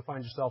and you're going to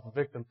find yourself a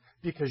victim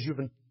because you've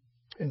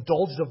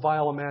indulged a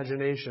vile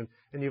imagination,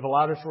 and you've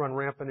allowed it to run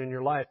rampant in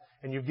your life,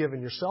 and you've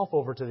given yourself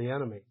over to the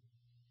enemy.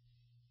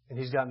 And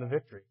he's gotten the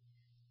victory.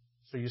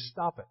 So you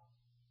stop it.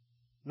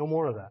 No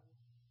more of that.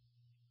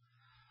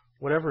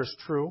 Whatever is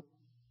true,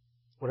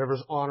 whatever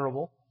is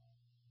honorable,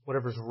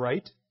 whatever is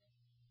right,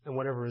 and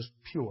whatever is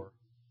pure.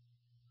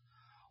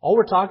 All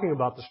we're talking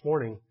about this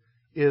morning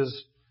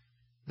is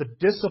the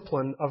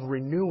discipline of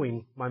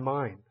renewing my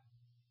mind.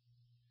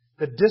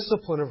 The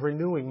discipline of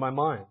renewing my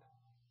mind.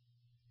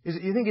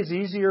 You think it's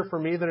easier for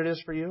me than it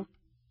is for you?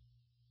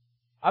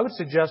 I would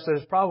suggest that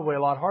it's probably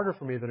a lot harder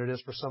for me than it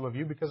is for some of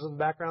you because of the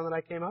background that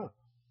I came out of.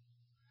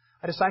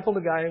 I discipled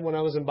a guy when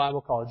I was in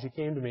Bible college. He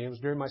came to me. It was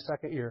during my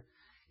second year.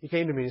 He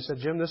came to me and said,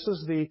 Jim, this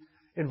is the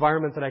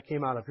environment that I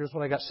came out of. Here's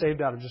what I got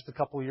saved out of just a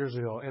couple of years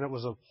ago. And it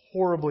was a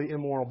horribly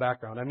immoral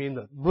background. I mean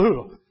the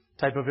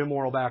type of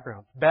immoral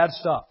background. Bad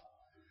stuff.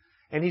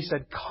 And he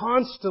said,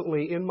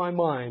 constantly in my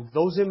mind,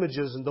 those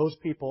images and those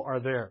people are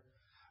there.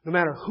 No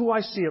matter who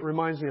I see, it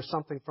reminds me of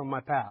something from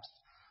my past.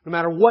 No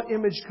matter what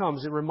image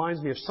comes, it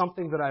reminds me of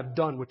something that I've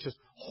done which is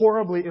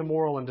horribly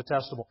immoral and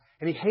detestable.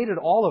 And he hated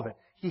all of it.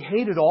 He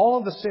hated all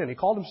of the sin. He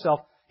called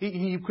himself,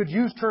 he could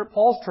use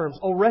Paul's terms,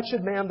 "O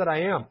wretched man that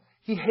I am."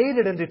 He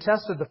hated and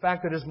detested the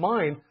fact that his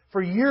mind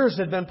for years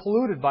had been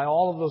polluted by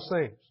all of those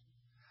things.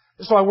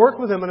 So I worked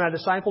with him and I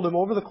discipled him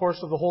over the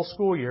course of the whole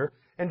school year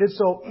and did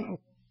so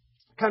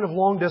kind of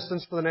long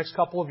distance for the next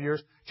couple of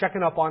years,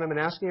 checking up on him and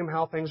asking him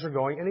how things are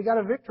going. And he got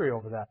a victory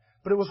over that.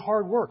 But it was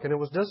hard work and it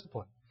was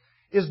discipline.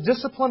 Is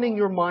disciplining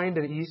your mind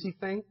an easy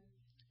thing?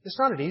 It's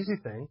not an easy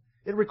thing.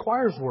 It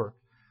requires work.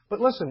 But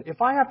listen,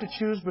 if I have to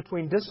choose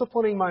between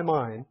disciplining my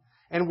mind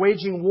and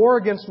waging war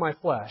against my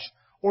flesh,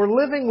 or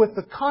living with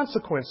the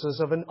consequences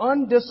of an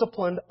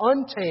undisciplined,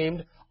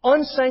 untamed,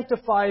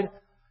 unsanctified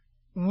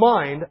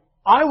mind,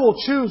 I will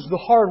choose the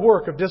hard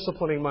work of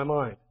disciplining my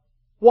mind.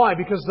 Why?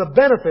 Because the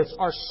benefits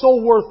are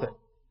so worth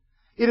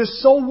it. It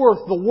is so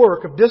worth the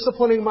work of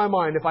disciplining my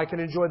mind if I can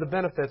enjoy the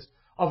benefits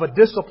of a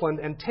disciplined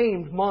and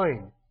tamed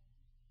mind.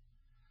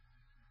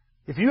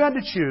 If you had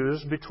to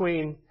choose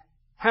between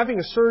having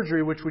a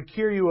surgery which would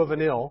cure you of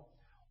an ill,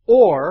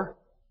 or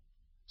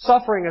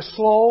suffering a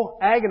slow,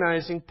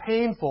 agonizing,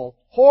 painful,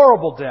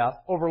 horrible death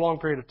over a long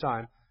period of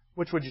time,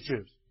 which would you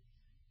choose?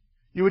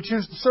 You would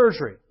choose the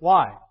surgery.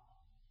 Why?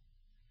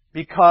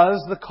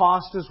 Because the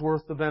cost is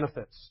worth the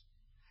benefits.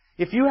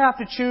 If you have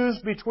to choose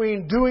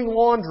between doing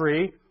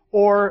laundry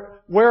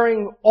or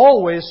wearing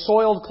always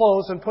soiled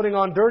clothes and putting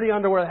on dirty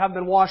underwear that haven't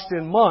been washed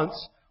in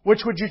months,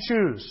 which would you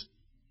choose?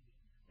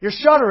 You're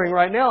shuddering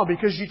right now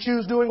because you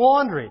choose doing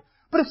laundry.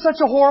 But it's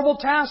such a horrible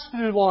task to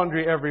do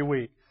laundry every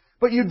week.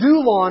 But you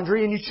do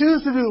laundry and you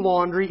choose to do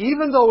laundry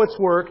even though it's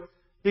work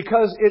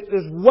because it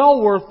is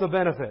well worth the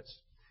benefits.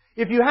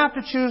 If you have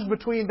to choose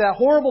between that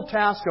horrible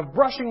task of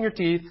brushing your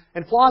teeth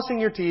and flossing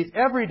your teeth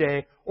every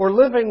day or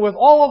living with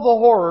all of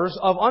the horrors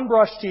of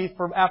unbrushed teeth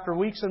for after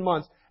weeks and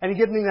months and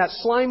getting that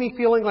slimy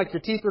feeling like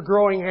your teeth are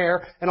growing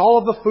hair and all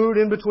of the food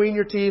in between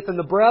your teeth and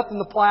the breath and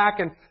the plaque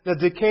and the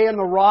decay and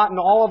the rot and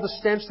all of the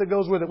stench that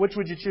goes with it, which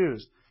would you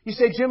choose? You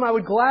say, Jim, I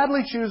would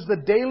gladly choose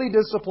the daily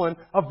discipline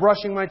of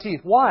brushing my teeth.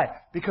 Why?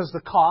 Because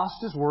the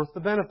cost is worth the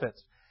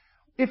benefits.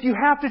 If you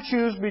have to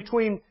choose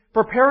between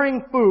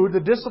preparing food, the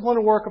discipline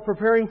and work of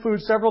preparing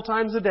food several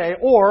times a day,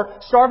 or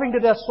starving to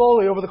death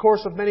slowly over the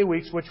course of many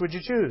weeks, which would you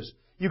choose?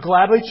 You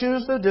gladly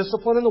choose the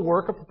discipline and the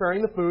work of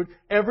preparing the food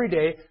every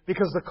day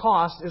because the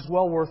cost is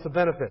well worth the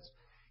benefits.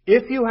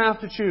 If you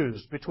have to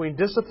choose between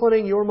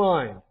disciplining your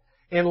mind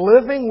and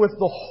living with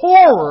the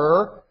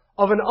horror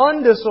of an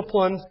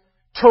undisciplined,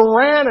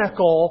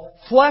 tyrannical,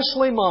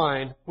 fleshly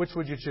mind, which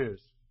would you choose?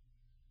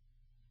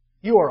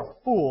 You are a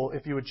fool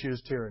if you would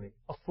choose tyranny.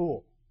 A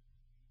fool.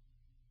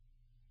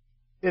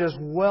 It is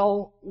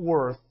well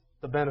worth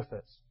the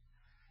benefits.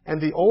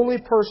 And the only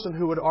person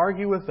who would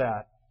argue with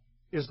that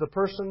is the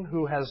person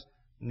who has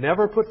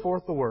never put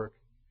forth the work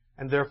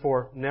and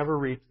therefore never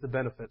reaped the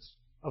benefits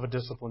of a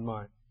disciplined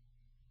mind.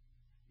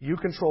 You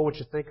control what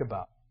you think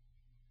about.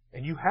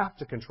 And you have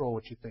to control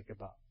what you think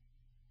about.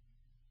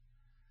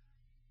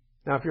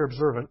 Now, if you're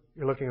observant,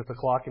 you're looking at the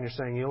clock and you're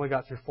saying you only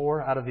got through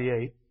 4 out of the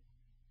 8.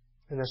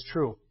 And that's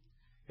true.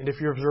 And if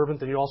you're observant,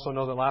 then you also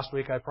know that last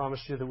week I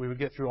promised you that we would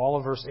get through all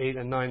of verse 8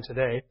 and 9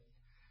 today.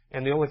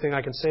 And the only thing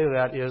I can say to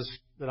that is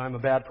that I'm a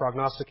bad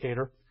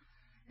prognosticator.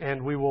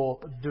 And we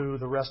will do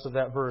the rest of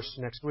that verse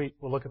next week.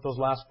 We'll look at those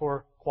last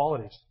 4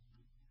 qualities.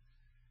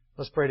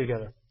 Let's pray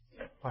together.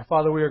 My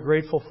Father, we are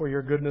grateful for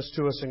your goodness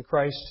to us in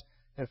Christ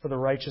and for the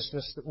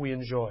righteousness that we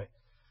enjoy.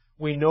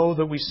 We know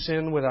that we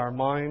sin with our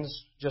minds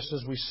just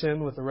as we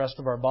sin with the rest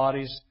of our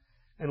bodies.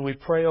 And we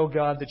pray, O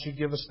God, that you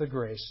give us the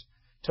grace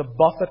to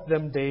buffet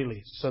them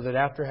daily so that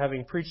after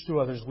having preached to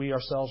others, we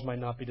ourselves might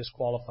not be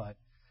disqualified.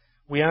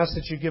 We ask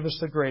that you give us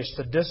the grace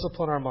to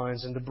discipline our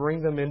minds and to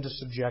bring them into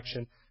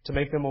subjection, to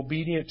make them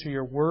obedient to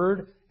your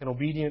word and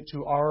obedient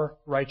to our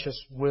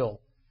righteous will,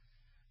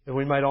 that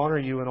we might honor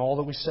you in all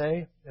that we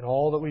say, in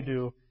all that we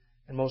do,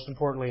 and most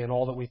importantly, in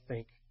all that we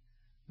think.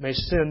 May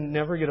sin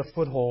never get a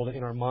foothold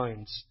in our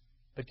minds,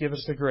 but give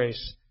us the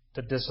grace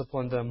to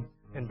discipline them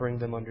and bring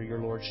them under your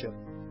lordship.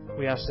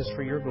 We ask this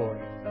for your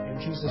glory. In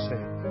Jesus'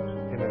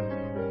 name,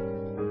 amen.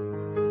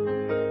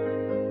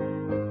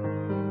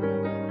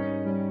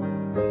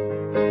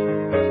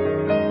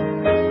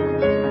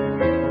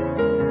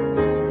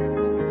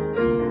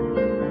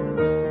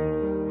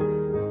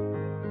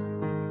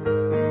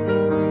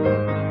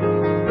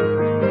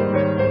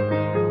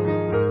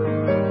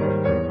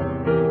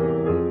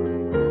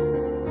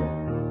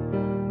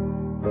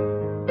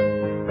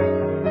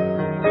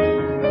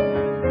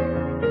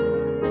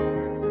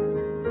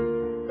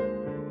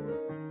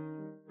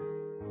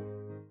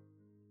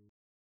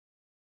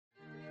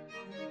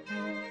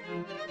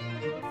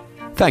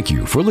 Thank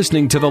you for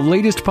listening to the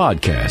latest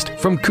podcast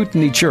from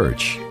Kootenai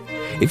Church.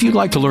 If you'd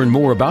like to learn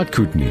more about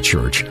Kootenai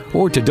Church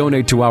or to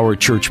donate to our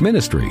church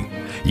ministry,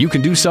 you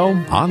can do so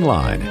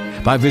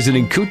online by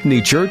visiting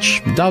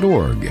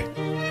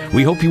kootenaichurch.org.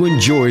 We hope you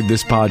enjoyed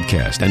this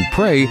podcast and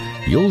pray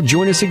you'll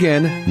join us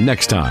again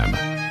next time.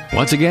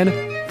 Once again,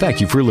 thank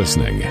you for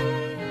listening.